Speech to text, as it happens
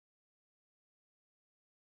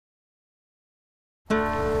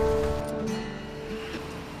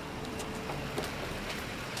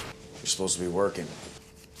supposed to be working.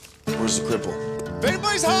 Where's the cripple? If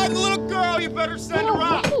anybody's hiding the little girl, you better send her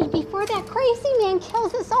out. Wait, before that crazy man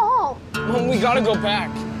kills us all. Mom, we gotta go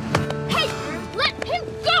back. Hey, let him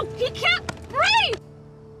go! He can't breathe!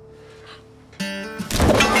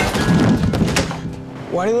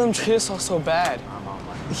 Why do you let him treat us all so bad?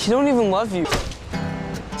 He don't even love you.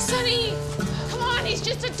 Sonny, come on, he's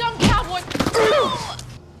just a dumb cowboy.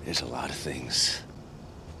 There's a lot of things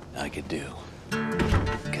I could do.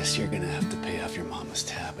 Guess you're gonna have to pay off your mama's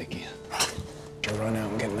tab again. I'll run out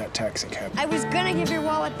and get in that taxi cab. I was gonna give your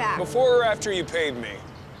wallet back. Before or after you paid me?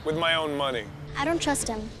 With my own money. I don't trust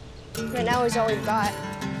him. Right now he's all we've got.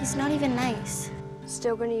 He's not even nice.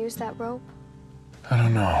 Still gonna use that rope? I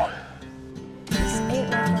don't know. This ain't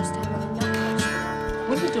my first time really not trusting.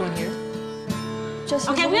 What are you doing here? Just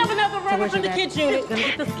Okay, we have another room in the kids unit. Gonna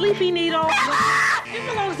get the sleepy needle. It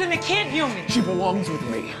belongs in the kid unit. She belongs with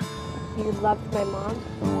me. You loved my mom?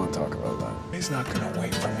 I don't want to talk about that. He's not gonna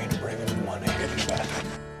wait for me to bring him the money. Get in bed.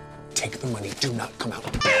 Take the money. Do not come out.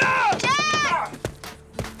 Dad!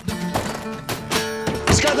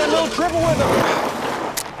 He's got that little cripple with him.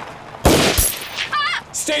 Ah!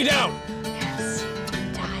 Stay down. Yes,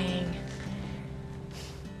 I'm dying.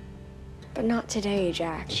 But not today,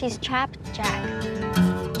 Jack. She's trapped, Jack.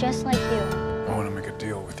 Just like you. I want to make a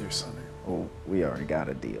deal with you, Sonny. Oh, we already got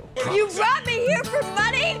a deal. You brought me here for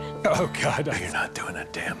money? Oh, God. You're not doing a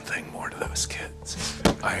damn thing more to those kids.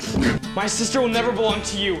 My sister will never belong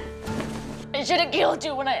to you. I should have killed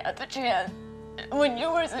you when I had the chance. When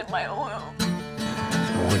you were in my womb.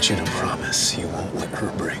 I want you to promise you won't let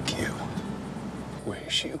her break you. Where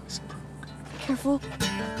she was broke. Careful.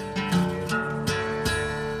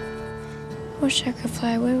 Wish I could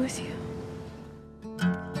fly away with you.